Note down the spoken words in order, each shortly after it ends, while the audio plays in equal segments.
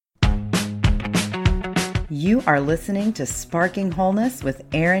You are listening to Sparking Wholeness with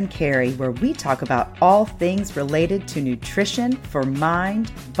Erin Carey, where we talk about all things related to nutrition for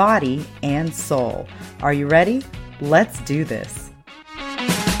mind, body, and soul. Are you ready? Let's do this.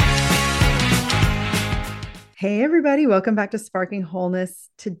 Hey everybody, welcome back to Sparking Wholeness.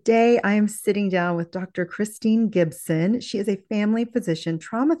 Today I am sitting down with Dr. Christine Gibson. She is a family physician,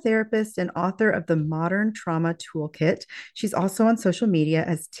 trauma therapist, and author of the Modern Trauma Toolkit. She's also on social media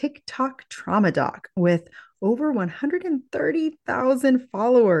as TikTok Trauma Doc with over 130,000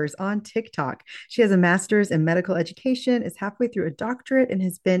 followers on TikTok. She has a master's in medical education, is halfway through a doctorate, and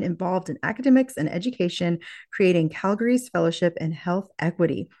has been involved in academics and education, creating Calgary's Fellowship in Health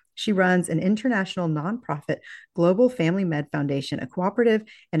Equity. She runs an international nonprofit, Global Family Med Foundation, a cooperative,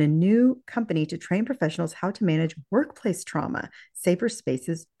 and a new company to train professionals how to manage workplace trauma, safer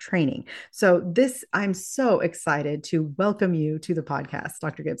spaces training. So I'm so excited to welcome you to the podcast,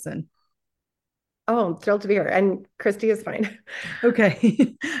 Dr. Gibson. Oh, I'm thrilled to be here. And Christy is fine.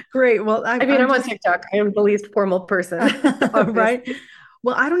 Okay, great. Well, I'm on TikTok. I am the least formal person, right. obviously.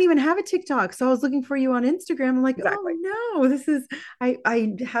 Well, I don't even have a TikTok. So I was looking for you on Instagram. I'm like, Exactly. oh no,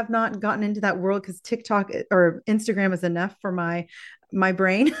 I have not gotten into that world because TikTok or Instagram is enough for my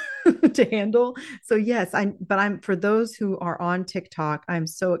brain to handle. So yes, but I'm for those who are on TikTok, I'm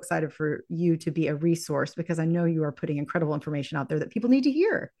so excited for you to be a resource because I know you are putting incredible information out there that people need to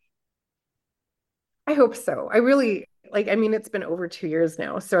hear. I hope so. I really it's been over 2 years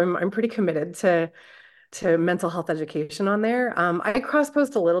now, so I'm pretty committed to mental health education on there. I cross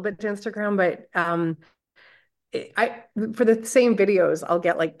post a little bit to Instagram, but I for the same videos, I'll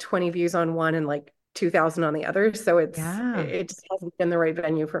get like 20 views on one and like 2,000 on the other. So Yeah. it just hasn't been the right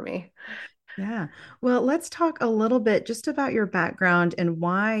venue for me. Yeah. Well, let's talk a little bit just about your background and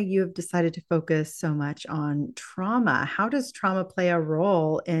why you have decided to focus so much on trauma. How does trauma play a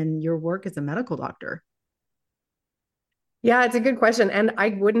role in your work as a medical doctor? Yeah, it's a good question. And I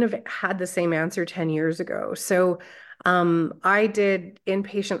wouldn't have had the same answer 10 years ago. So I did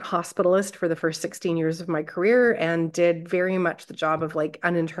inpatient hospitalist for the first 16 years of my career and did very much the job of like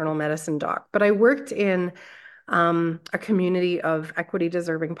an internal medicine doc. But I worked in a community of equity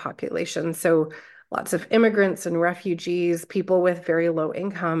deserving populations. So lots of immigrants and refugees, people with very low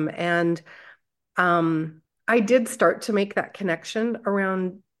income. And I did start to make that connection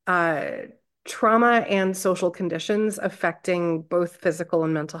around trauma and social conditions affecting both physical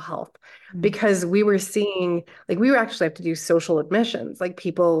and mental health Mm. because we were seeing, like, we were actually have to do social admissions, like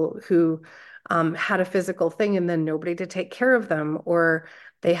people who had a physical thing and then nobody to take care of them, or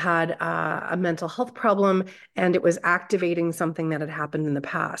they had a mental health problem and it was activating something that had happened in the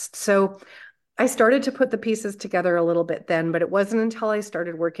past. So I started to put the pieces together a little bit then, but it wasn't until I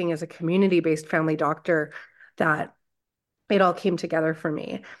started working as a community-based family doctor that it all came together for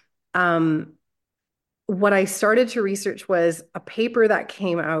me. Um, what I started to research was a paper that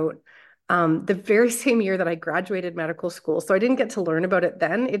came out the very same year that I graduated medical school. So I didn't get to learn about it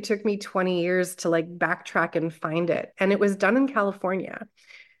then. It took me 20 years to like backtrack and find it. And it was done in California.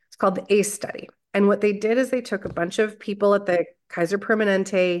 It's called the ACE study. And what they did is they took a bunch of people at the Kaiser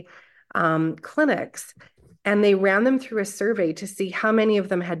Permanente clinics and they ran them through a survey to see how many of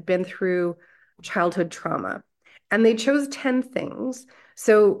them had been through childhood trauma. And they chose 10 things.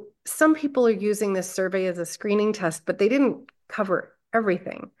 So some people are using this survey as a screening test, but they didn't cover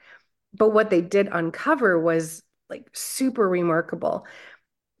everything. But what they did uncover was like super remarkable.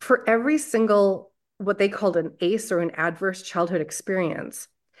 For every single, what they called an ACE or an adverse childhood experience,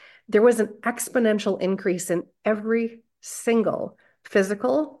 there was an exponential increase in every single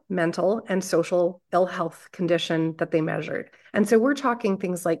physical, mental, and social ill health condition that they measured. And so we're talking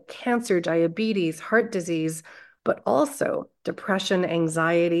things like cancer, diabetes, heart disease, but also depression,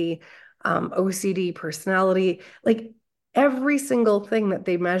 anxiety, OCD, personality. Like every single thing that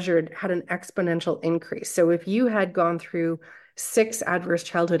they measured had an exponential increase. So if you had gone through 6 adverse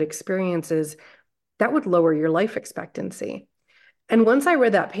childhood experiences, that would lower your life expectancy. And once I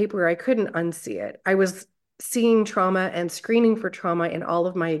read that paper, I couldn't unsee it. I was seeing trauma and screening for trauma in all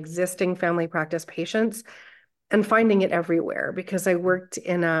of my existing family practice patients and finding it everywhere because I worked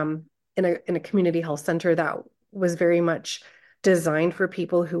in a community health center that was very much designed for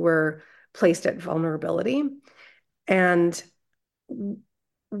people who were placed at vulnerability. And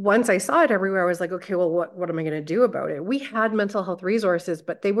once I saw it everywhere, I was like, okay, well, what am I going to do about it? We had mental health resources,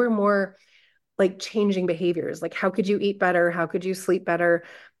 but they were more like changing behaviors. Like, how could you eat better? How could you sleep better?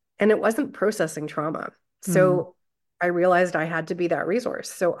 And it wasn't processing trauma. Mm. So I realized I had to be that resource.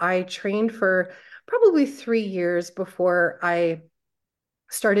 So I trained for probably 3 years before I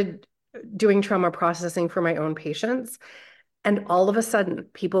started doing trauma processing for my own patients. And all of a sudden,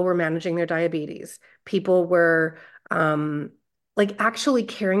 people were managing their diabetes. People were like actually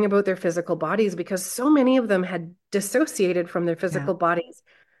caring about their physical bodies because so many of them had dissociated from their Yeah. physical bodies,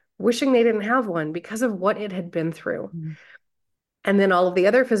 wishing they didn't have one because of what it had been through. Mm. And then all of the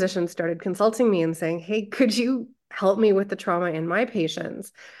other physicians started consulting me and saying, hey, could you help me with the trauma in my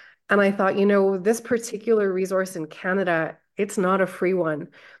patients? And I thought, this particular resource in Canada, it's not a free one.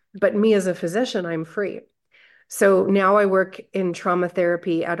 But me as a physician, I'm free. So now I work in trauma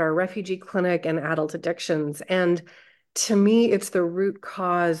therapy at our refugee clinic and adult addictions. And to me, it's the root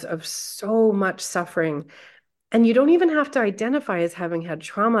cause of so much suffering. And you don't even have to identify as having had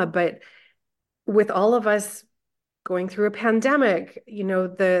trauma, but with all of us going through a pandemic,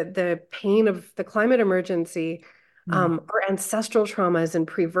 the pain of the climate emergency, Mm. our ancestral traumas and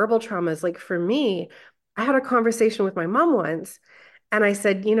pre-verbal traumas. Like for me, I had a conversation with my mom once, and I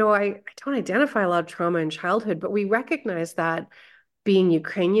said, I don't identify a lot of trauma in childhood, but we recognize that being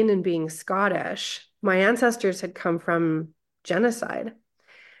Ukrainian and being Scottish, my ancestors had come from genocide.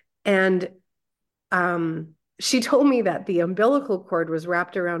 And she told me that the umbilical cord was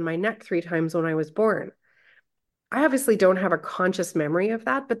wrapped around my neck 3 times when I was born. I obviously don't have a conscious memory of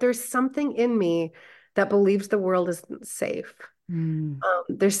that, but there's something in me that believes the world isn't safe. Mm.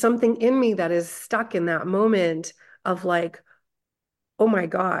 There's something in me that is stuck in that moment of like, oh my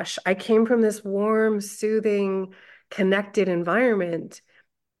gosh, I came from this warm, soothing, connected environment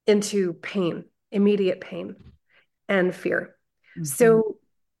into pain, immediate pain and fear. Mhm. So,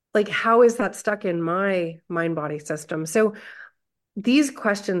 like, how is that stuck in my mind body system? So, these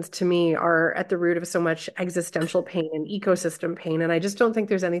questions to me are at the root of so much existential pain and ecosystem pain. And I just don't think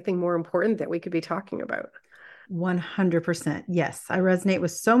there's anything more important that we could be talking about. 100%. Yes, I resonate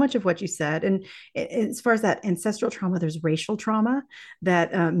with so much of what you said. And as far as that ancestral trauma, there's racial trauma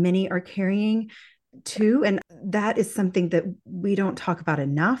that many are carrying too. And that is something that we don't talk about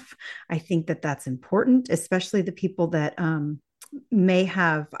enough. I think that that's important, especially the people that may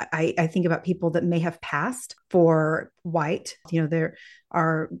have, I think about people that may have passed for white. There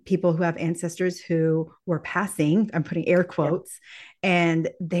are people who have ancestors who were passing, I'm putting air Yeah. quotes, and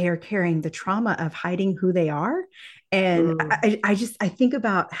they are carrying the trauma of hiding who they are. And Mm. I think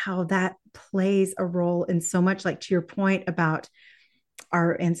about how that plays a role in so much, like to your point about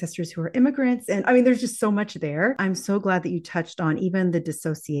our ancestors who are immigrants. And I mean, there's just so much there. I'm so glad that you touched on even the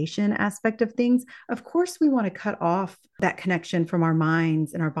dissociation aspect of things. Of course, we want to cut off that connection from our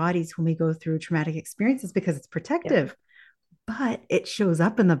minds and our bodies when we go through traumatic experiences because it's Yeah. protective, but it shows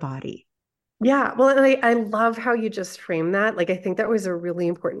up in the body. Yeah. Well, and I love how you just framed that. Like, I think that was a really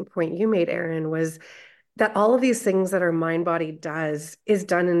important point you made, Erin, was that all of these things that our mind body does is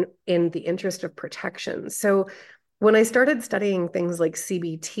done in the interest of protection. So when I started studying things like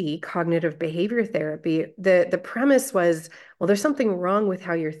CBT, cognitive behavior therapy, the premise was, well, there's something wrong with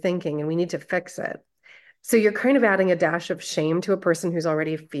how you're thinking and we need to fix it. So you're kind of adding a dash of shame to a person who's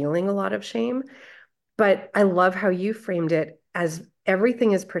already feeling a lot of shame. But I love how you framed it as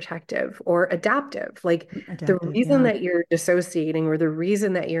everything is protective or adaptive. Like the Adaptive, reason yeah. that you're dissociating or the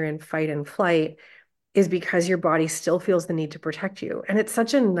reason that you're in fight and flight is because your body still feels the need to protect you. And it's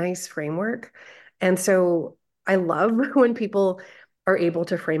such a nice framework. And so I love when people are able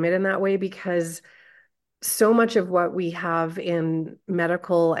to frame it in that way because so much of what we have in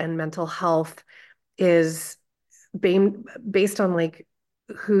medical and mental health is based on like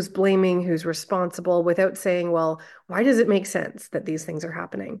who's blaming, who's responsible without saying, well, why does it make sense that these things are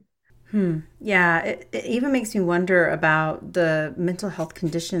happening? Yeah, it even makes me wonder about the mental health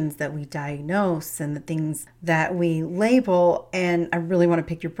conditions that we diagnose and the things that we label. And I really want to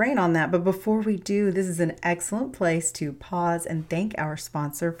pick your brain on that. But before we do, this is an excellent place to pause and thank our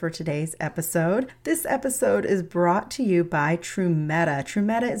sponsor for today's episode. This episode is brought to you by Trumeta.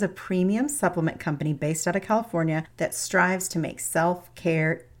 Trumeta is a premium supplement company based out of California that strives to make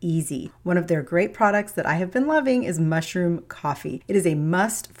self-care easy. One of their great products that I have been loving is mushroom coffee. It is a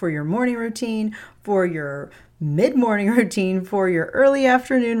must for your morning routine, for your mid-morning routine, for your early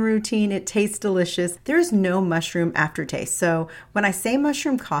afternoon routine. It tastes delicious. There's no mushroom aftertaste. So when I say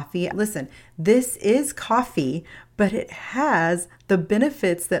mushroom coffee, listen, this is coffee, but it has the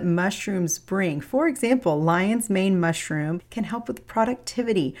benefits that mushrooms bring. For example, lion's mane mushroom can help with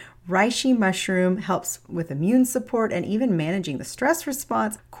productivity. Reishi mushroom helps with immune support and even managing the stress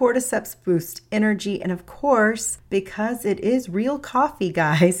response. Cordyceps boosts energy. And of course, because it is real coffee,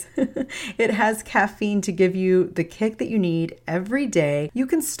 guys, it has caffeine to give you the kick that you need every day. You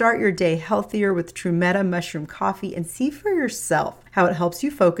can start your day healthier with Trumeta mushroom coffee and see for yourself how it helps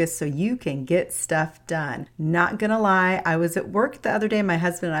you focus so you can get stuff done. Not gonna lie, I was at work the other day. My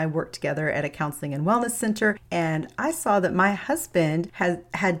husband and I worked together at a counseling and wellness center, and I saw that my husband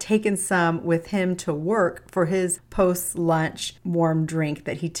had taken some with him to work for his post lunch warm drink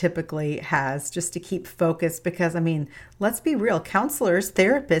that he typically has just to keep focused. Because, I mean, let's be real, counselors,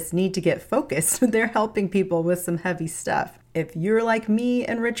 therapists need to get focused. They're helping people with some heavy stuff. If you're like me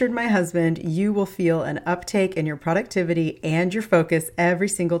and Richard, my husband, you will feel an uptake in your productivity and your focus every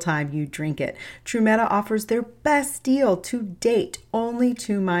single time you drink it. Trumeta offers their best deal to date only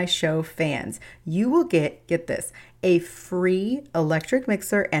to my show fans. You will get this, a free electric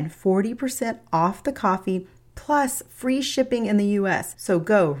mixer and 40% off the coffee plus free shipping in the US. So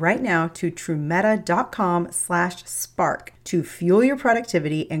go right now to trumeta.com/spark to fuel your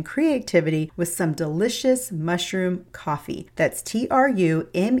productivity and creativity with some delicious mushroom coffee. That's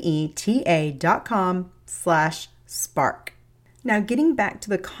TRUMETA.com/spark. Now, getting back to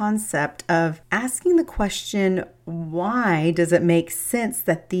the concept of asking the question, why does it make sense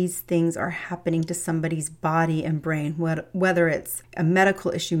that these things are happening to somebody's body and brain, whether it's a medical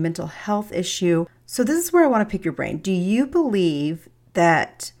issue, mental health issue? So this is where I want to pick your brain. Do you believe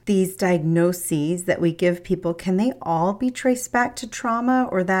that these diagnoses that we give people, can they all be traced back to trauma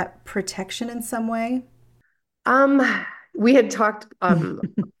or that protection in some way? Um, we had talked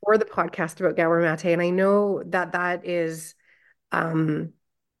for the podcast about Gabor Mate, and I know that that is um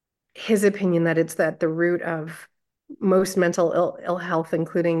his opinion that it's at the root of most mental ill health,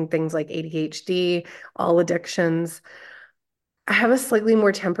 including things like ADHD, all addictions. I have a slightly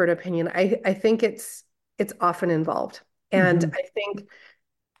more tempered opinion. I think it's often involved. And Mm-hmm. I think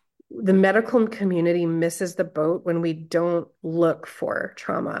the medical community misses the boat when we don't look for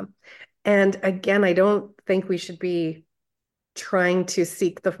trauma. And again, I don't think we should be trying to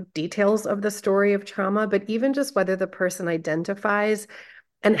seek the details of the story of trauma, but even just whether the person identifies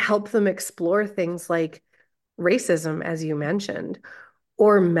and help them explore things like racism, as you mentioned,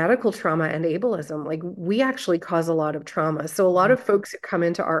 or medical trauma and ableism. Like we actually cause a lot of trauma. So a lot of folks who come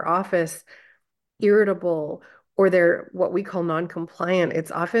into our office irritable or they're what we call non-compliant,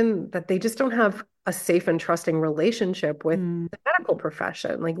 it's often that they just don't have a safe and trusting relationship with Mm-hmm. the medical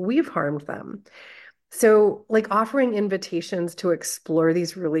profession. Like we've harmed them. So like offering invitations to explore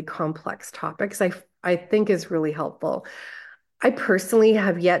these really complex topics, I think is really helpful. I personally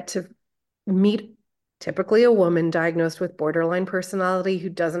have yet to meet typically a woman diagnosed with borderline personality who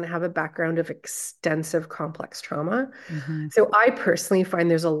doesn't have a background of extensive complex trauma. Mm-hmm. So I personally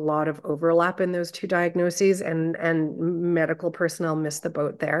find there's a lot of overlap in those two diagnoses and medical personnel miss the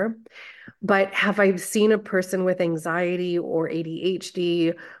boat there. But have I seen a person with anxiety or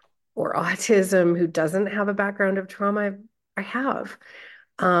ADHD or autism who doesn't have a background of trauma? I have.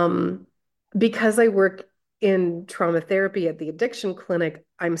 Um, because I work in trauma therapy at the addiction clinic,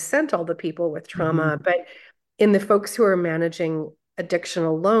 I'm sent all the people with Mm-hmm. trauma, but in the folks who are managing addiction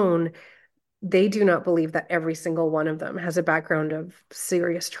alone, they do not believe that every single one of them has a background of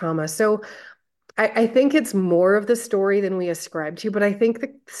serious trauma. So I think it's more of the story than we ascribe to, but I think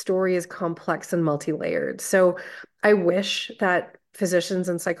the story is complex and multi-layered. So I wish that physicians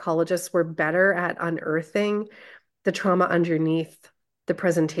and psychologists were better at unearthing the trauma underneath the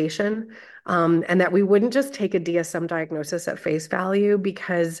presentation, and that we wouldn't just take a DSM diagnosis at face value,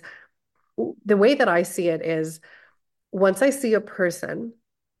 because the way that I see it is once I see a person,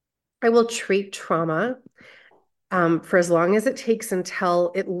 I will treat trauma for as long as it takes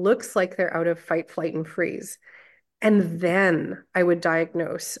until it looks like they're out of fight, flight, and freeze. And then I would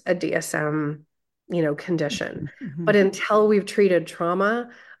diagnose a DSM, condition. Mm-hmm. But until we've treated trauma,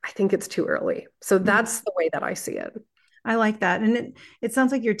 I think it's too early. So that's the way that I see it. I like that. And it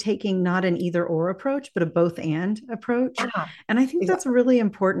sounds like you're taking not an either or approach, but a both and approach. Yeah, And I think that's exactly. really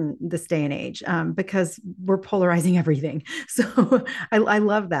important this day and age, because we're polarizing everything. So I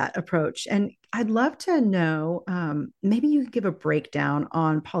love that approach. And I'd love to know, maybe you could give a breakdown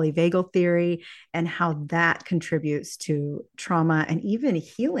on polyvagal theory and how that contributes to trauma and even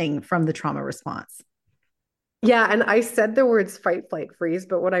healing from the trauma response. Yeah, and I said the words fight, flight, freeze,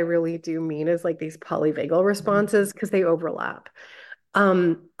 but what I really do mean is like these polyvagal Mhm. responses because they overlap.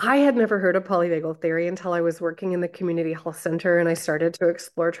 I had never heard of polyvagal theory until I was working in the community health center and I started to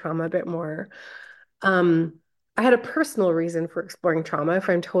explore trauma a bit more. Um, I had a personal reason for exploring trauma, if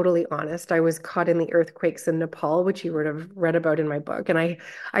I'm totally honest. I was caught in the earthquakes in Nepal, which you would have read about in my book. And I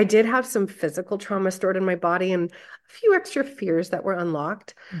did have some physical trauma stored in my body and a few extra fears that were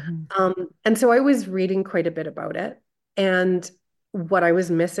unlocked. Mhm. And so I was reading quite a bit about it. And what I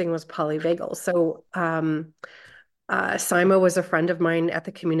was missing was polyvagal. So Sima was a friend of mine at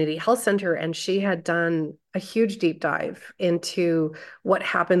the community health center, and she had done a huge deep dive into what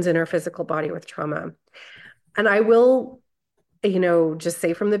happens in our physical body with trauma. And I will, just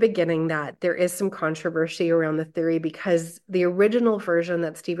say from the beginning that there is some controversy around the theory because the original version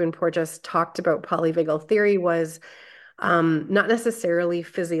that Stephen Porges talked about polyvagal theory was not necessarily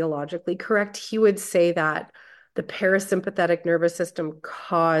physiologically correct. He would say that the parasympathetic nervous system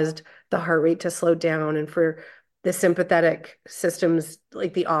caused the heart rate to slow down, and for the sympathetic systems,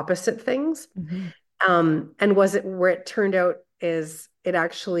 like the opposite things. Mhm. And was it where it turned out is it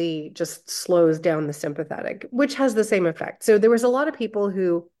actually just slows down the sympathetic, which has the same effect. So there was a lot of people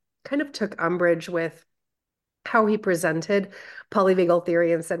who kind of took umbrage with how he presented polyvagal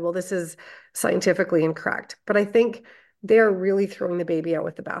theory and said, well, this is scientifically incorrect. But I think they're really throwing the baby out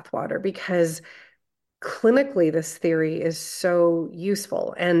with the bathwater because clinically, this theory is so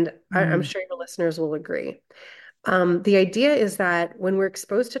useful. And I'm Mm. sure your listeners will agree. The idea is that when we're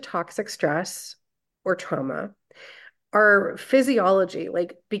exposed to toxic stress or trauma, our physiology,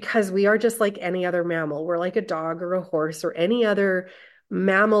 like because we are just like any other mammal, we're like a dog or a horse or any other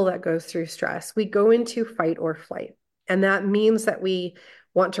mammal that goes through stress, we go into fight or flight. And that means that we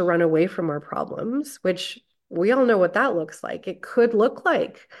want to run away from our problems, which we all know what that looks like. It could look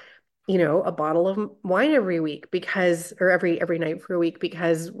like, a bottle of wine every week because, or every night for a week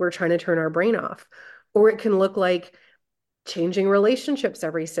because we're trying to turn our brain off. Or it can look like changing relationships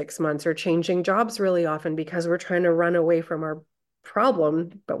every 6 months or changing jobs really often because we're trying to run away from our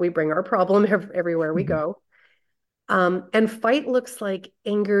problem, but we bring our problem everywhere we Mhm. go. And fight looks like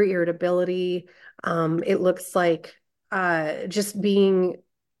anger, irritability. It looks like just being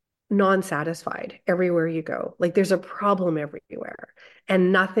non-satisfied everywhere you go. Like there's a problem everywhere,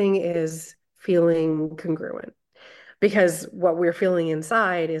 and nothing is feeling congruent because what we're feeling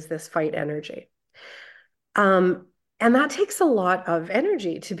inside is this fight energy. Um, and that takes a lot of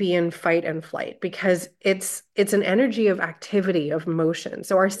energy to be in fight and flight because it's an energy of activity, of motion.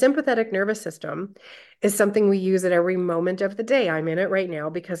 So our sympathetic nervous system is something we use at every moment of the day. I'm in it right now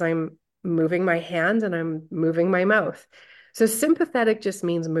because I'm moving my hand and I'm moving my mouth. So sympathetic just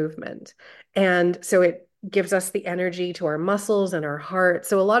means movement. And so it gives us the energy to our muscles and our heart.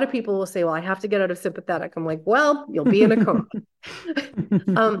 So a lot of people will say, well, I have to get out of sympathetic. I'm like, well, you'll be in a coma.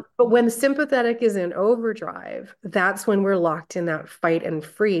 But when sympathetic is in overdrive, that's when we're locked in that fight and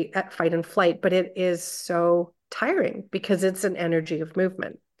flight. But it is so tiring because it's an energy of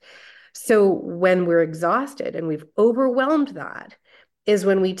movement. So when we're exhausted and we've overwhelmed that, is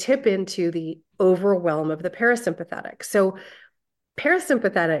when we tip into the overwhelm of the parasympathetic. So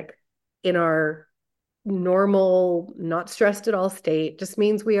parasympathetic in our normal, not stressed at all state just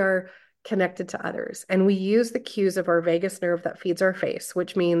means we are connected to others. And we use the cues of our vagus nerve that feeds our face,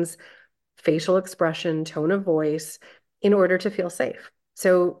 which means facial expression, tone of voice, in order to feel safe.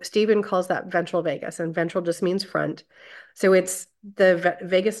 So Stephen calls that ventral vagus, and ventral just means front. So it's the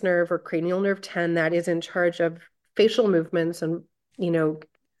vagus nerve or cranial nerve 10 that is in charge of facial movements and,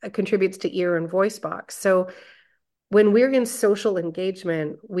 contributes to ear and voice box. So when we're in social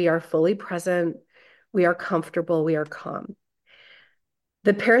engagement, we are fully present, we are comfortable, we are calm.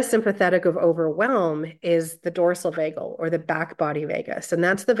 The parasympathetic of overwhelm is the dorsal vagal or the back body vagus. And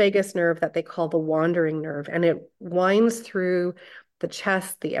that's the vagus nerve that they call the wandering nerve. And it winds through the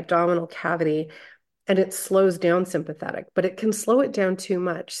chest, the abdominal cavity, and it slows down sympathetic, but it can slow it down too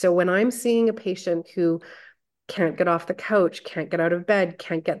much. So when I'm seeing a patient who can't get off the couch, can't get out of bed,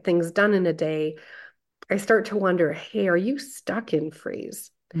 can't get things done in a day, I start to wonder, hey, are you stuck in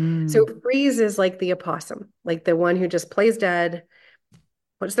freeze? So Mm. freeze is like the opossum, like the one who just plays dead,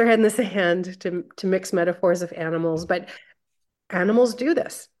 puts their head in the sand to mix metaphors of animals. But animals do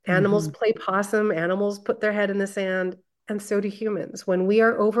this. Animals Mhm. play possum, animals put their head in the sand, and so do humans. When we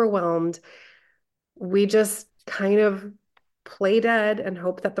are overwhelmed, we just kind of play dead and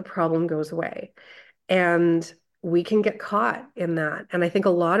hope that the problem goes away. And we can get caught in that. And I think a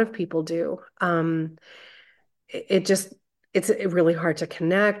lot of people do. It just, it's really hard to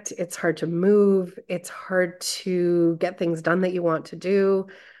connect. It's hard to move. It's hard to get things done that you want to do.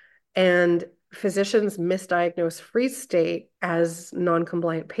 And physicians misdiagnose freeze state as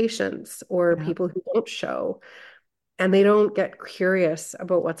non-compliant patients or Yeah. people who don't show, and they don't get curious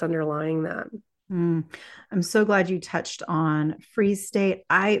about what's underlying that. Mm. I'm so glad you touched on freeze state.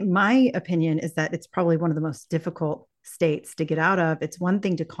 My opinion is that it's probably one of the most difficult states to get out of. It's one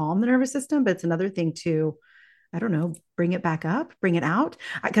thing to calm the nervous system, but it's another thing to I don't know, bring it back up, bring it out.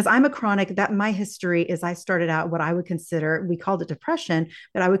 Because I'm a chronic, that my history is I started out what I would consider, we called it depression,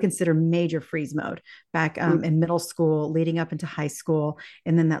 but I would consider major freeze mode back Mm. in middle school, leading up into high school.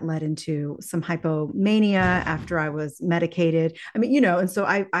 And then that led into some hypomania after I was medicated. I mean, and so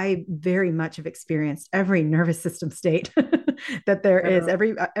I very much have experienced every nervous system state that there is,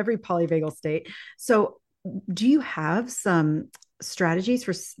 Yeah. every polyvagal state. So do you have some strategies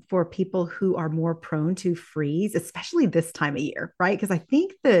for people who are more prone to freeze, especially this time of year, right? Because I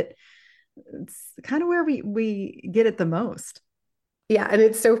think that it's kind of where we get it the most. Yeah, and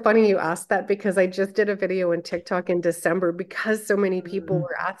it's so funny you asked that because I just did a video on TikTok in December because so many people Mm,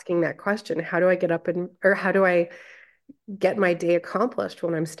 were asking that question. How do I get up and or how do I get my day accomplished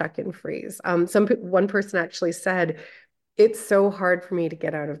when I'm stuck in freeze? One person actually said, it's so hard for me to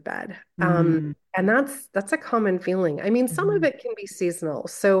get out of bed. mm, And that's a common feeling. I mean, some of mm, it can be seasonal.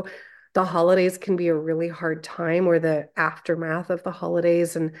 So the holidays can be a really hard time, or the aftermath of the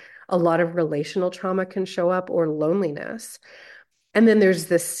holidays, and a lot of relational trauma can show up, or loneliness. And then there's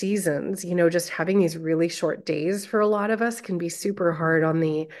the seasons, just having these really short days for a lot of us can be super hard on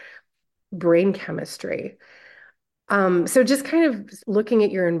the brain chemistry. So just kind of looking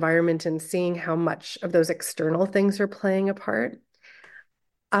at your environment and seeing how much of those external things are playing a part.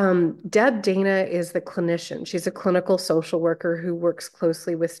 Deb Dana is the clinician. She's a clinical social worker who works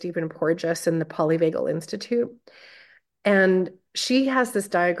closely with Stephen Porges in the Polyvagal Institute. And she has this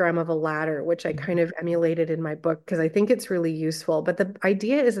diagram of a ladder, which I kind of emulated in my book because I think it's really useful. But the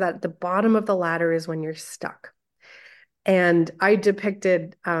idea is that the bottom of the ladder is when you're stuck. And I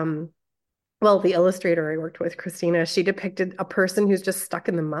depicted, well, the illustrator I worked with, Christina, she depicted a person who's just stuck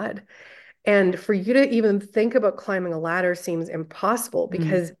in the mud. And for you to even think about climbing a ladder seems impossible mm.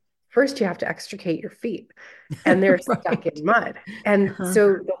 because first you have to extricate your feet and they're stuck Right. in mud. And Uh-huh.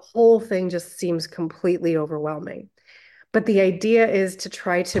 so the whole thing just seems completely overwhelming. But the idea is to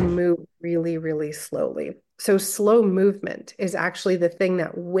try to move really, really slowly. So slow movement is actually the thing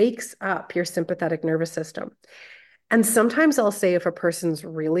that wakes up your sympathetic nervous system. And sometimes I'll say if a person's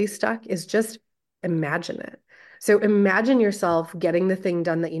really stuck is just imagine it. So imagine yourself getting the thing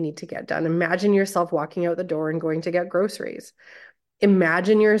done that you need to get done. Imagine yourself walking out the door and going to get groceries.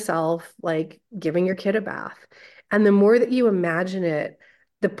 Imagine yourself like giving your kid a bath. And the more that you imagine it,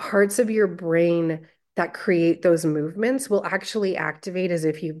 the parts of your brain that create those movements will actually activate as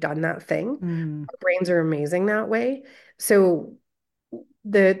if you've done that thing. Mm, Our brains are amazing that way. So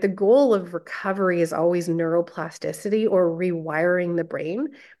the goal of recovery is always neuroplasticity or rewiring the brain.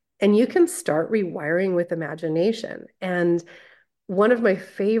 And you can start rewiring with imagination. And one of my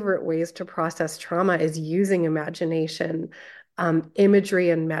favorite ways to process trauma is using imagination.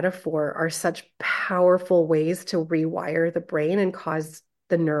 Imagery and metaphor are such powerful ways to rewire the brain and cause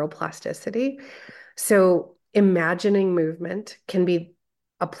the neuroplasticity. So, imagining movement can be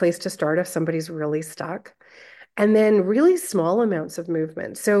a place to start if somebody's really stuck. And then, really small amounts of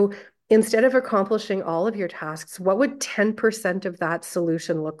movement. So, instead of accomplishing all of your tasks, what would 10% of that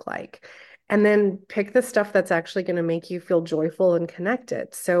solution look like? And then pick the stuff that's actually going to make you feel joyful and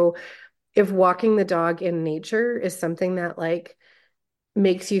connected. So, if walking the dog in nature is something that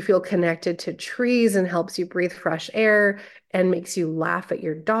makes you feel connected to trees and helps you breathe fresh air and makes you laugh at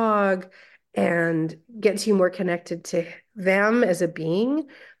your dog and gets you more connected to them as a being,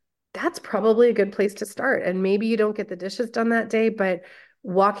 that's probably a good place to start. And maybe you don't get the dishes done that day, but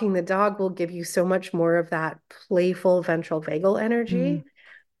walking the dog will give you so much more of that playful ventral vagal mm, energy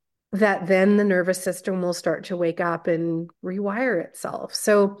that then the nervous system will start to wake up and rewire itself.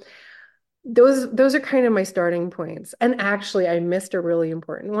 So those are kind of my starting points. And actually, I missed a really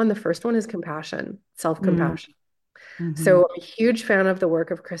important one. The first one is compassion, mm, self-compassion. mhm, So I'm a huge fan of the work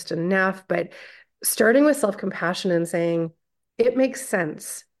of Kristen Neff, but starting with self-compassion and saying, it makes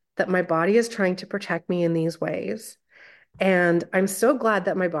sense that my body is trying to protect me in these ways. And I'm so glad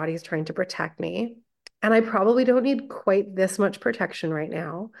that my body is trying to protect me. And I probably don't need quite this much protection right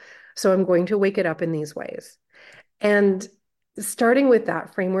now. So I'm going to wake it up in these ways. And starting with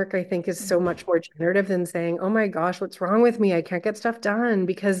that framework, I think, is so much more generative than saying, oh my gosh, what's wrong with me? I can't get stuff done,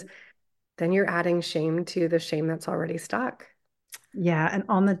 because then you're adding shame to the shame that's already stuck. Yeah,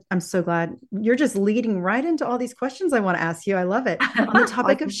 and I'm so glad you're just leading right into all these questions I want to ask you. I love it. On the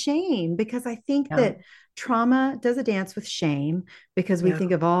topic of Awesome. shame, because I think Yeah. that trauma does a dance with shame because we Yeah.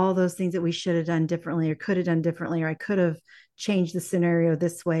 think of all those things that we should have done differently or could have done differently, or I could have changed the scenario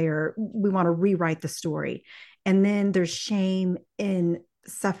this way, or we want to rewrite the story. And then there's shame in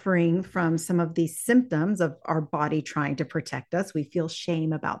suffering from some of these symptoms of our body trying to protect us. We feel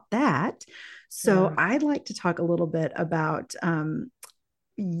shame about that. So Yeah. I'd like to talk a little bit about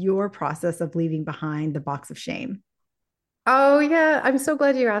your process of leaving behind the box of shame? Oh, yeah. I'm so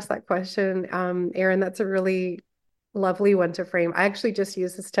glad you asked that question, Erin. That's a really lovely one to frame. I actually just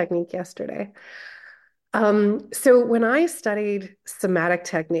used this technique yesterday. So when I studied somatic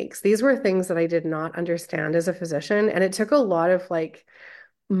techniques, these were things that I did not understand as a physician, and it took a lot of like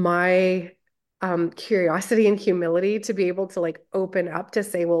my curiosity and humility to be able to like open up to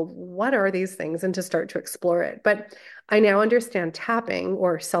say, well, what are these things, and to start to explore it. But I now understand tapping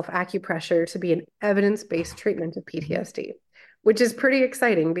or self acupressure to be an evidence-based treatment of Mhm. PTSD, which is pretty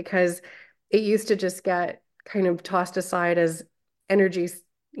exciting because it used to just get kind of tossed aside as energy,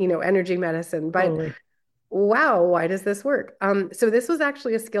 energy medicine. But Totally. wow, why does this work? So this was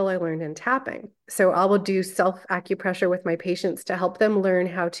actually a skill I learned in tapping. So I will do self acupressure with my patients to help them learn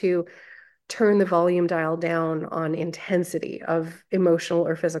how to turn the volume dial down on intensity of emotional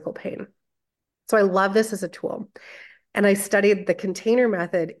or physical pain. So I love this as a tool. And I studied the container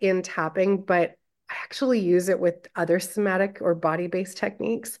method in tapping, but I actually use it with other somatic or body-based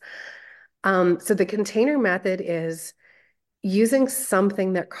techniques. So the container method is using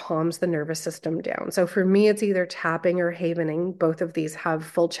something that calms the nervous system down. So for me, it's either tapping or havening. Both of these have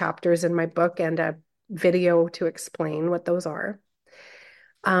full chapters in my book and a video to explain what those are.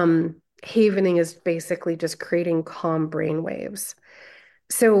 Havening is basically just creating calm brain waves.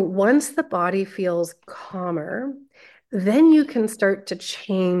 So once the body feels calmer, then you can start to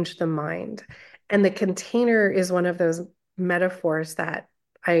change the mind. And the container is one of those metaphors that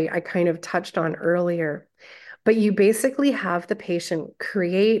I kind of touched on earlier. But you basically have the patient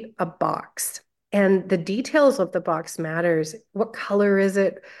create a box, and the details of the box matters. What color is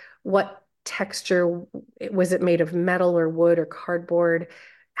it? What texture? Was it made of metal or wood or cardboard?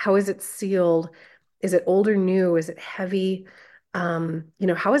 How is it sealed? Is it old or new? Is it heavy?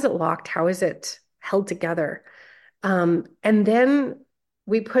 How is it locked? How is it held together? And then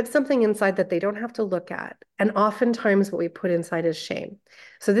we put something inside that they don't have to look at. And oftentimes, what we put inside is shame.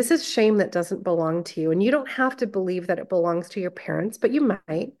 So, this is shame that doesn't belong to you. And you don't have to believe that it belongs to your parents, but you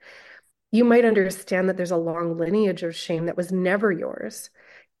might. You might understand that there's a long lineage of shame that was never yours.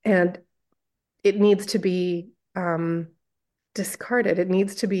 And it needs to be discarded. It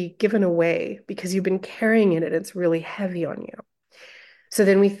needs to be given away because you've been carrying it and it's really heavy on you. So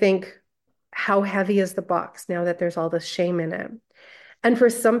then we think, how heavy is the box now that there's all this shame in it? And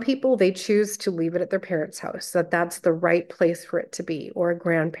for some people, they choose to leave it at their parents' house, that that's the right place for it to be, or a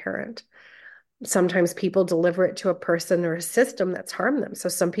grandparent. Sometimes people deliver it to a person or a system that's harmed them. So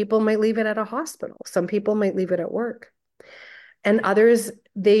some people might leave it at a hospital. Some people might leave it at work. And others,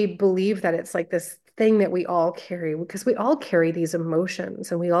 they believe that it's like this thing that we all carry because we all carry these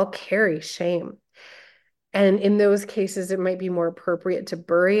emotions and we all carry shame. And in those cases, it might be more appropriate to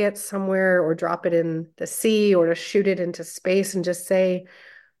bury it somewhere or drop it in the sea or to shoot it into space and just say,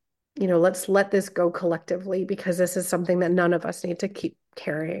 let's let this go collectively because this is something that none of us need to keep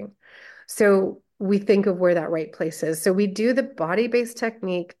carrying. So we think of where that right place is. So we do the body-based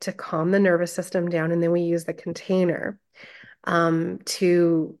technique to calm the nervous system down, and then we use the container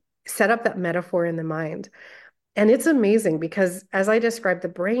to set up that metaphor in the mind. And it's amazing because as I described, the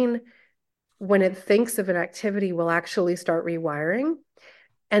brain, when it thinks of an activity, will actually start rewiring.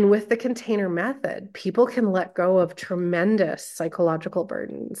 And with the container method, people can let go of tremendous psychological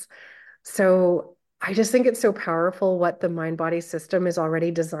burdens. So I just think it's so powerful what the mind body system is already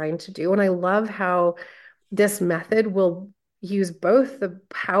designed to do. And I love how this method will use both the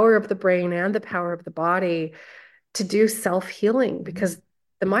power of the brain and the power of the body to do self healing Mhm. because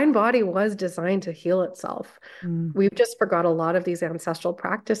the mind body was designed to heal itself. Mm. We've just forgot a lot of these ancestral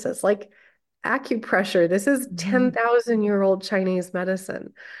practices like acupressure. This is Mhm. 10,000-year-old Chinese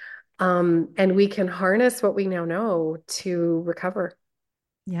medicine. And we can harness what we now know to recover.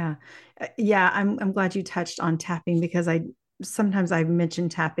 Yeah. Yeah, I'm glad you touched on tapping because I sometimes I've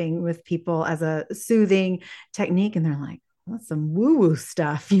mentioned tapping with people as a soothing technique and they're like, "What's some woo-woo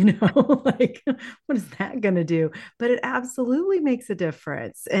stuff, like what is that going to do?" But it absolutely makes a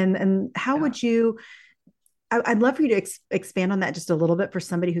difference. And how Yeah. would you I'd love for you to expand on that just a little bit for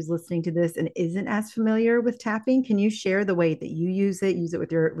somebody who's listening to this and isn't as familiar with tapping. Can you share the way that you use it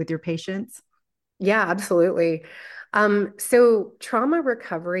with your patients? Yeah, absolutely. So trauma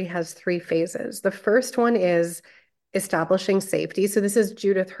recovery has three phases. The first one is establishing safety. So this is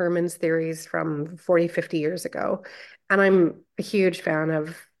Judith Herman's theories from 40, 50 years ago. And I'm a huge fan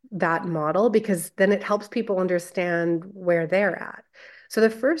of that model because then it helps people understand where they're at. So the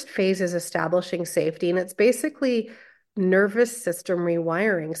first phase is establishing safety, and it's basically nervous system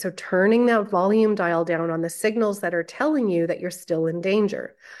rewiring. So turning that volume dial down on the signals that are telling you that you're still in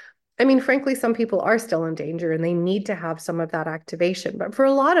danger. I mean, frankly, some people are still in danger and they need to have some of that activation. But for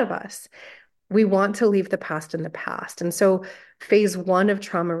a lot of us, we want to leave the past in the past. And so phase one of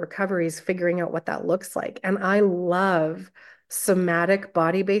trauma recovery is figuring out what that looks like. And I love somatic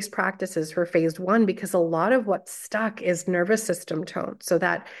body-based practices for phase one because a lot of what's stuck is nervous system tone. So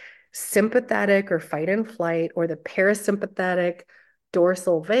that sympathetic or fight and flight or the parasympathetic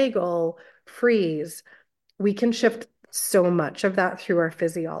dorsal vagal freeze, we can shift so much of that through our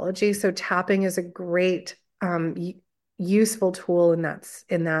physiology. So tapping is a great useful tool in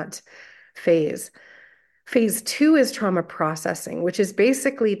that phase. Phase two is trauma processing, which is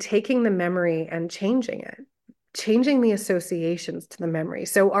basically taking the memory and changing it, changing the associations to the memory.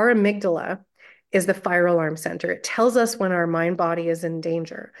 So our amygdala is the fire alarm center. It tells us when our mind body is in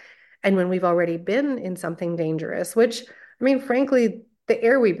danger and when we've already been in something dangerous, which, I mean, frankly, the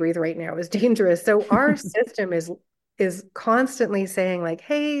air we breathe right now is dangerous. So our system is constantly saying like,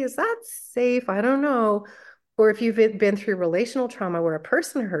 hey, is that safe? I don't know. Or if you've been through relational trauma where a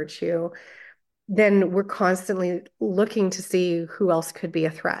person hurts you, then we're constantly looking to see who else could be a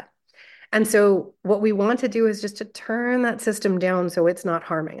threat. And so what we want to do is just to turn that system down so it's not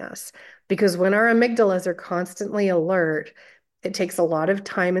harming us. Because when our amygdalas are constantly alert, it takes a lot of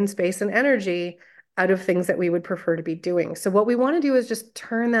time and space and energy out of things that we would prefer to be doing. So what we want to do is just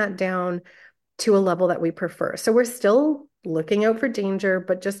turn that down to a level that we prefer. So we're still looking out for danger,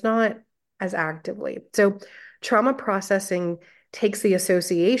 but just not as actively. So trauma processing takes the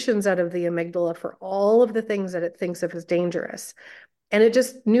associations out of the amygdala for all of the things that it thinks of as dangerous, and it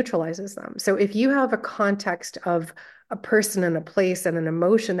just neutralizes them. So if you have a context of a person and a place and an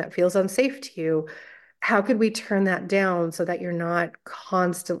emotion that feels unsafe to you, how could we turn that down so that you're not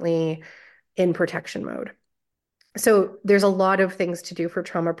constantly in protection mode? So there's a lot of things to do for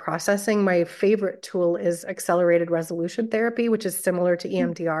trauma processing. My favorite tool is accelerated resolution therapy, which is similar to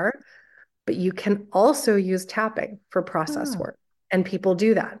EMDR, but you can also use tapping for process Oh. work, and people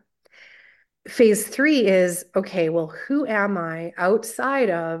do that. Phase three is, okay, well, who am I outside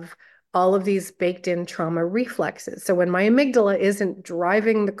of all of these baked in trauma reflexes? So when my amygdala isn't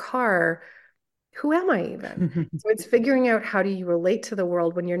driving the car, who am I even? So it's figuring out how do you relate to the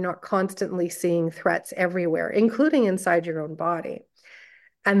world when you're not constantly seeing threats everywhere, including inside your own body.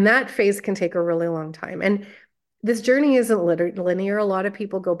 And that phase can take a really long time. And this journey isn't linear. A lot of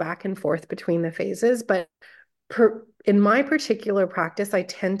people go back and forth between the phases, but in my particular practice, I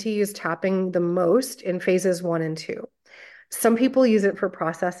tend to use tapping the most in phases one and two. Some people use it for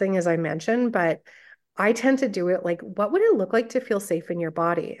processing, as I mentioned, but I tend to do it like, what would it look like to feel safe in your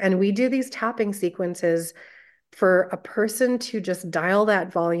body? And we do these tapping sequences for a person to just dial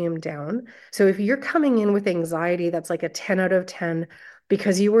that volume down. So if you're coming in with anxiety that's like a 10 out of 10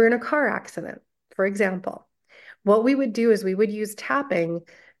 because you were in a car accident, for example, what we would do is we would use tapping,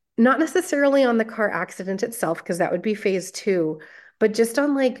 not necessarily on the car accident itself, because that would be phase two, but just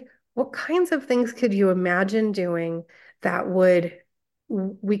on like, what kinds of things could you imagine doing that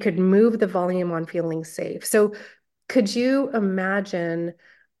we could move the volume on feeling safe? So could you imagine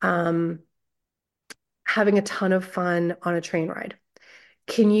having a ton of fun on a train ride?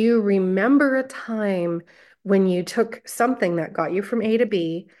 Can you remember a time when you took something that got you from A to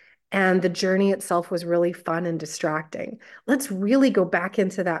B and the journey itself was really fun and distracting? Let's really go back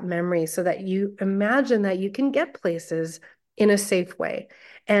into that memory so that you imagine that you can get places in a safe way.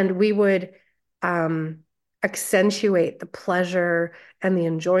 And we would accentuate the pleasure and the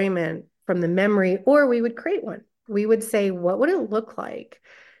enjoyment from the memory, or we would create one. We would say, what would it look like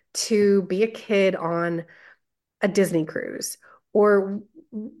to be a kid on a Disney cruise? Or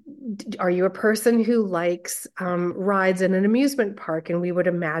are you a person who likes rides in an amusement park? And we would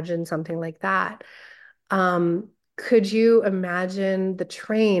imagine something like that. Could you imagine the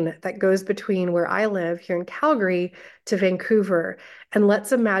train that goes between where I live here in Calgary to Vancouver? And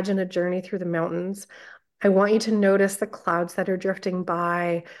let's imagine a journey through the mountains. I want you to notice the clouds that are drifting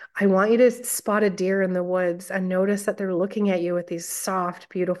by. I want you to spot a deer in the woods and notice that they're looking at you with these soft,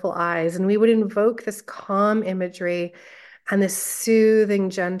 beautiful eyes. And we would invoke this calm imagery and this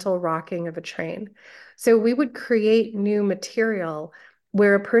soothing, gentle rocking of a train. So we would create new material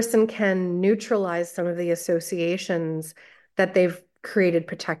where a person can neutralize some of the associations that they've created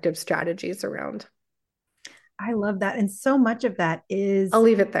protective strategies around. I love that. And so much of that I'll is,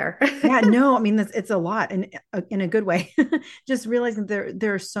 leave it there. yeah, no, I mean, it's a lot and in a good way. Just realizing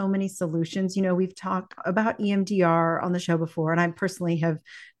there are so many solutions. You know, we've talked about EMDR on the show before, and I personally have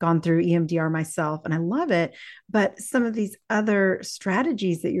gone through EMDR myself and I love it. But some of these other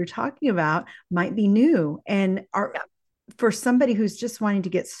strategies that you're talking about might be new and are Yeah. for somebody who's just wanting to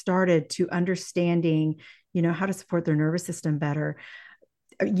get started to understanding, you know, how to support their nervous system better.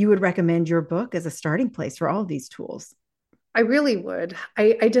 you would recommend your book as a starting place for all of these tools. I really would.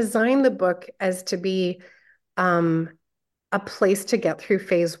 I designed the book as to be um, a place to get through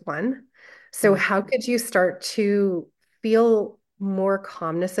phase one. So, Mm. how could you start to feel more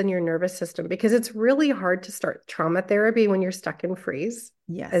calmness in your nervous system? Because it's really hard to start trauma therapy when you're stuck in freeze,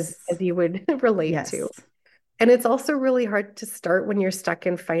 as Yes. you would relate to. Yes. And it's also really hard to start when you're stuck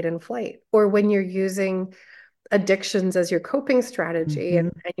in fight and flight, or when you're using addictions as your coping strategy, Hmm.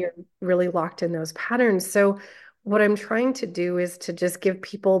 and you're really locked in those patterns. So, what I'm trying to do is to just give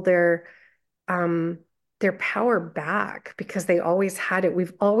people um, their power back, because they always had it.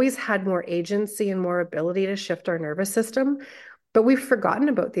 We've always had more agency and more ability to shift our nervous system, but we've forgotten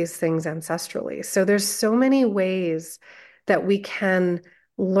about these things ancestrally. So there's so many ways that we can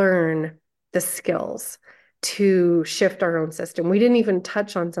learn the skills to shift our own system. We didn't even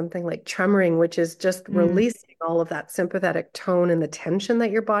touch on something like tremoring, which is just Mm. releasing all of that sympathetic tone and the tension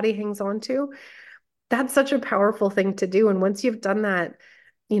that your body hangs on to. That's such a powerful thing to do. And once you've done that,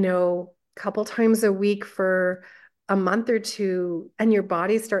 a couple times a week for a month or two, and your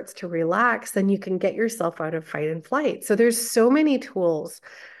body starts to relax, then you can get yourself out of fight and flight. So there's so many tools,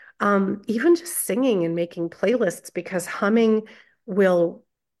 even just singing and making playlists, because humming will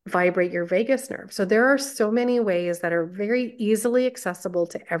vibrate your vagus nerve. So there are so many ways that are very easily accessible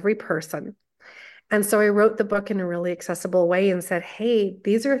to every person. And so I wrote the book in a really accessible way and said, hey,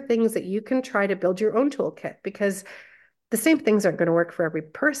 these are things that you can try to build your own toolkit, because the same things aren't going to work for every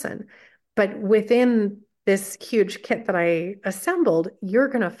person. But within this huge kit that I assembled, you're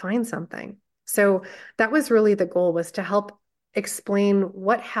going to find something. So that was really the goal, was to help explain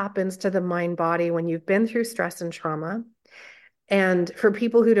what happens to the mind body when you've been through stress and trauma. And for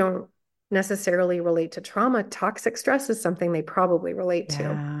people who don't necessarily relate to trauma, toxic stress is something they probably relate to.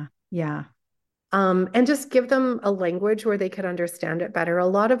 Yeah. Yeah. And just give them a language where they could understand it better. A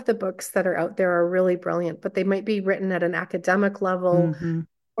lot of the books that are out there are really brilliant, but they might be written at an academic level, Hmm.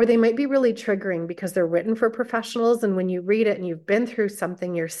 or they might be really triggering because they're written for professionals. And when you read it and you've been through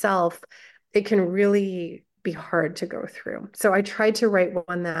something yourself, it can really be hard to go through. So I tried to write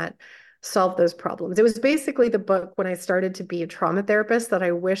one that solved those problems. It was basically the book when I started to be a trauma therapist that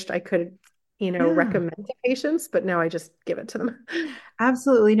I wished I could, Yeah. recommend to patients, but now I just give it to them.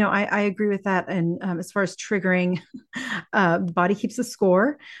 Absolutely. No, I agree with that. And as far as triggering, Body Keeps a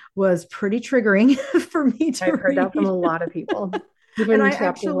Score was pretty triggering for me I've to heard that from a read. lot of people. And Even I chapter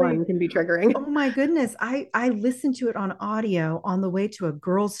actually, one can be triggering. oh my goodness, I listened to it on audio on the way to a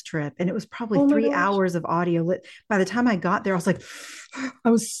girls' trip, and it was probably Oh my three gosh. hours of audio. By the time I got there, I was like, I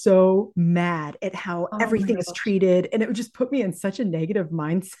was so mad at how Oh my everything is gosh. treated, and it would just put me in such a negative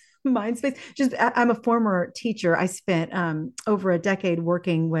mind space. Just I'm a former teacher. I spent over a decade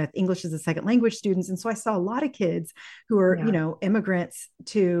working with English as a second language students, and so I saw a lot of kids who are, Yeah. immigrants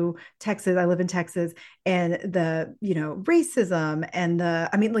to Texas. I live in Texas, and the, racism and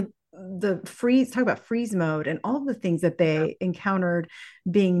I mean, like the freeze, talk about freeze mode and all of the things that Yeah. they encountered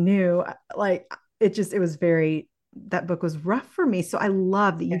being new. Like it was very, that book was rough for me. So I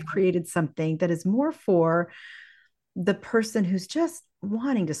love that Yeah. you've created something that is more for the person who's just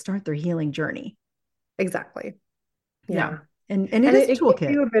wanting to start their healing journey. Exactly. Yeah. Yeah. And it And is a it gives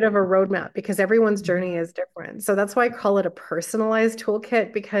toolkit. you a bit of a roadmap, because everyone's Mhm. journey is different. So that's why I call it a personalized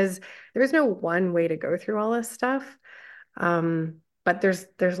toolkit, because there's no one way to go through all this stuff. But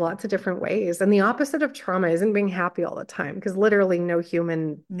there's lots of different ways. And the opposite of trauma isn't being happy all the time, because literally no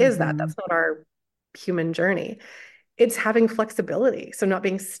human is that. Mhm. That's not our human journey. It's having flexibility. So not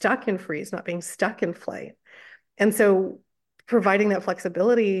being stuck in freeze, not being stuck in flight. And so providing that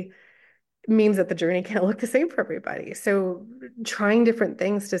flexibility means that the journey can't look the same for everybody. So trying different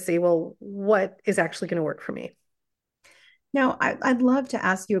things to see, well, what is actually going to work for me? Now, I'd love to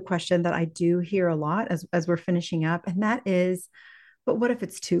ask you a question that I do hear a lot as we're finishing up, and that is, but what if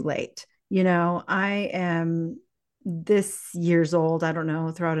it's too late? I am this years old, I don't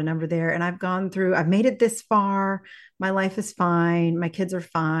know, throw out a number there, and I've made it this far. My life is fine. My kids are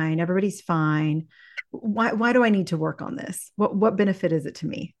fine. Everybody's fine. Why do I need to work on this? What benefit is it to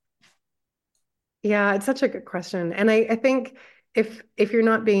me? Yeah, it's such a good question. And I think if you're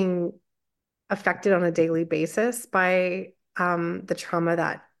not being affected on a daily basis by the trauma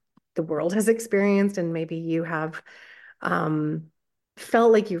that the world has experienced, and maybe you have um,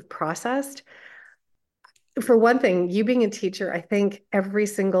 felt like you've processed. For one thing, you being a teacher, I think every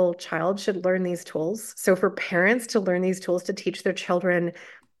single child should learn these tools. So for parents to learn these tools to teach their children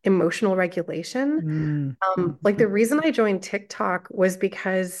emotional regulation, Mm. like the Mhm. reason I joined TikTok was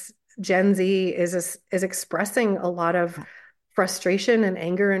because Gen Z is expressing a lot of frustration and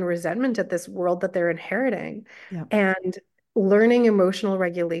anger and resentment at this world that they're inheriting. Yeah. And learning emotional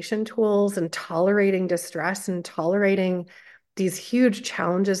regulation tools and tolerating distress and tolerating these huge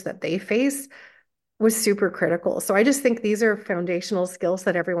challenges that they face was super critical. So I just think these are foundational skills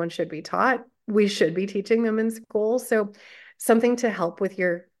that everyone should be taught. We should be teaching them in school. So something to help with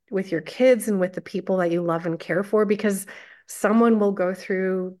your kids and with the people that you love and care for, because someone will go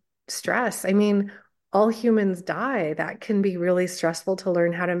through stress. I mean, all humans die. That can be really stressful to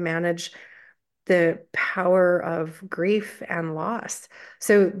learn how to manage the power of grief and loss.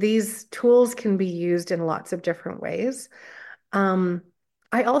 So these tools can be used in lots of different ways. Um,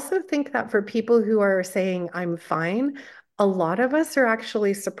 I also think that for people who are saying, I'm fine, a lot of us are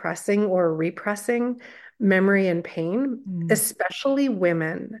actually suppressing or repressing memory and pain, Mm. especially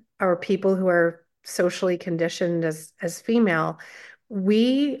women or people who are socially conditioned as female.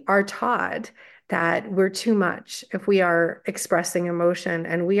 We are taught that we're too much if we are expressing emotion,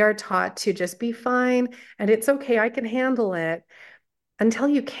 and we are taught to just be fine and it's okay, I can handle it until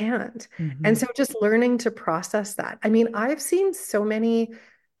you can't. And Hmm. so just learning to process that. I mean, I've seen so many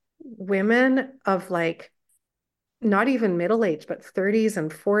women of like not even middle age, but 30s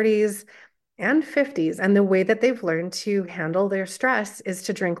and 40s and 50s. And the way that they've learned to handle their stress is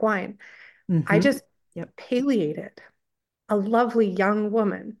to drink wine. I Hmm. just Yep. palliated a lovely young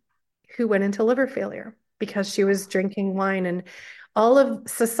woman who went into liver failure because she was drinking wine. And all of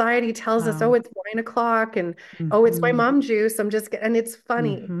society tells us, oh, Wow. it's wine o'clock and oh, it's my Hmm. mom juice. And it's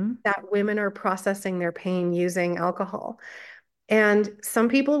funny Hmm. that women are processing their pain using alcohol. And some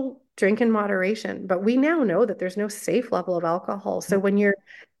people drink in moderation, but we now know that there's no safe level of alcohol. So Yep. when you're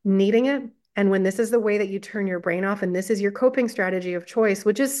needing it, and when this is the way that you turn your brain off, and this is your coping strategy of choice,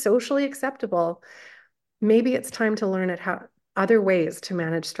 which is socially acceptable, maybe it's time to learn how other ways to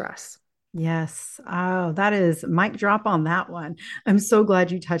manage stress. Yes. Oh, that is mic drop on that one. I'm so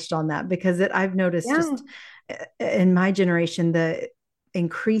glad you touched on that because I've noticed Yeah. just in my generation, the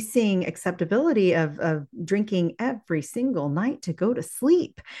increasing acceptability of drinking every single night to go to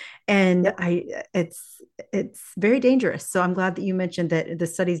sleep. And Yep. it's very dangerous. So I'm glad that you mentioned that the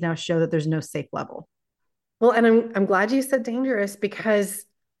studies now show that there's no safe level. Well, and I'm glad you said dangerous because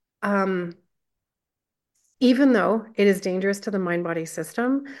um, even though it is dangerous to the mind body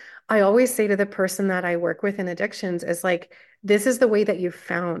system, I always say to the person that I work with in addictions is like, this is the way that you've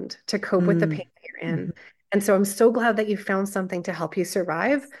found to cope with the Mm. pain that you're in. Mhm. And so I'm so glad that you found something to help you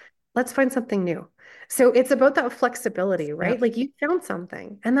survive. Let's find something new. So it's about that flexibility, right? Yep. Like you found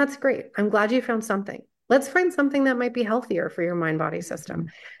something, and that's great. I'm glad you found something. Let's find something that might be healthier for your mind body system. Mhm.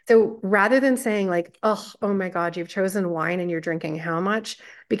 So rather than saying like, oh my God, you've chosen wine and you're drinking how much?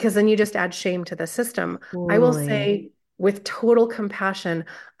 Because then you just add shame to the system. I will Totally. say with total compassion,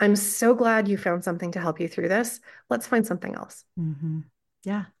 I'm so glad you found something to help you through this. Let's find something else. Hmm.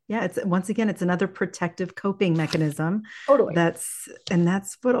 Yeah. Yeah. It's once again, it's another protective coping mechanism. Totally. That's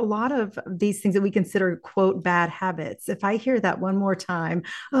what a lot of these things that we consider, quote, bad habits. If I hear that one more time,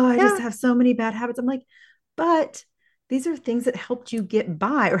 oh, I just Yeah. have so many bad habits. I'm like, but these are things that helped you get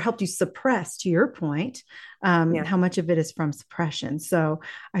by or helped you suppress, to your point, Yeah. how much of it is from suppression. So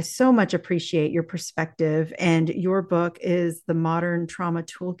I so much appreciate your perspective. And your book is the Modern Trauma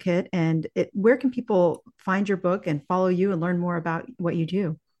Toolkit. And where can people find your book and follow you and learn more about what you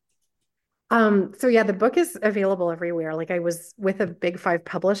do? So yeah, the book is available everywhere. Like I was with a big five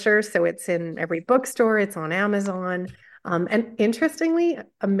publisher, so it's in every bookstore, it's on Amazon. And interestingly,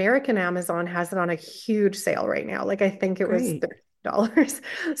 American Amazon has it on a huge sale right now. Like I think it was Great. $30.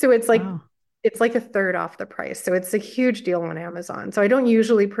 So Wow. it's like a third off the price. So it's a huge deal on Amazon. So I don't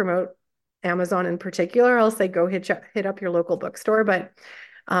usually promote Amazon in particular. I'll say go hit up your local bookstore, but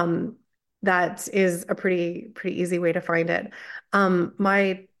um, that is a pretty easy way to find it.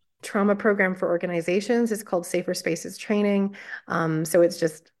 My trauma program for organizations is called Safer Spaces Training. So it's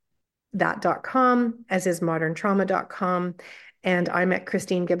just that.com, as is moderntrauma.com. And I'm at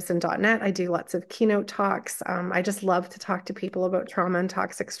christinegibson.net. I do lots of keynote talks. I just love to talk to people about trauma and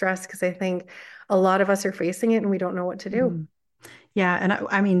toxic stress because I think a lot of us are facing it and we don't know what to do. Mm. Yeah, and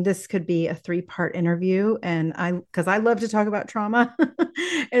I mean, this could be a three-part interview, and because I love to talk about trauma,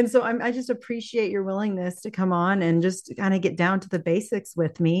 and so I just appreciate your willingness to come on and just kind of get down to the basics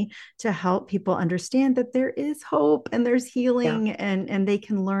with me to help people understand that there is hope and there's Yeah. healing, and they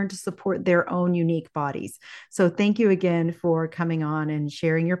can learn to support their own unique bodies. So thank you again for coming on and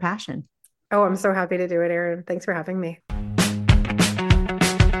sharing your passion. Oh, I'm so happy to do it, Erin. Thanks for having me.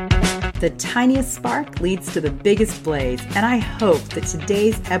 The tiniest spark leads to the biggest blaze, and I hope that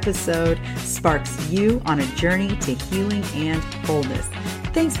today's episode sparks you on a journey to healing and wholeness.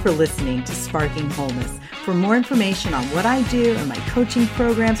 Thanks for listening to Sparking Wholeness, For more information on what I do and my coaching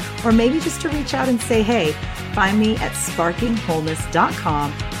programs, or maybe just to reach out and say, hey, find me at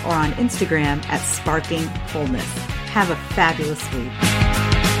sparkingwholeness.com or on Instagram at sparkingwholeness. Have a fabulous week.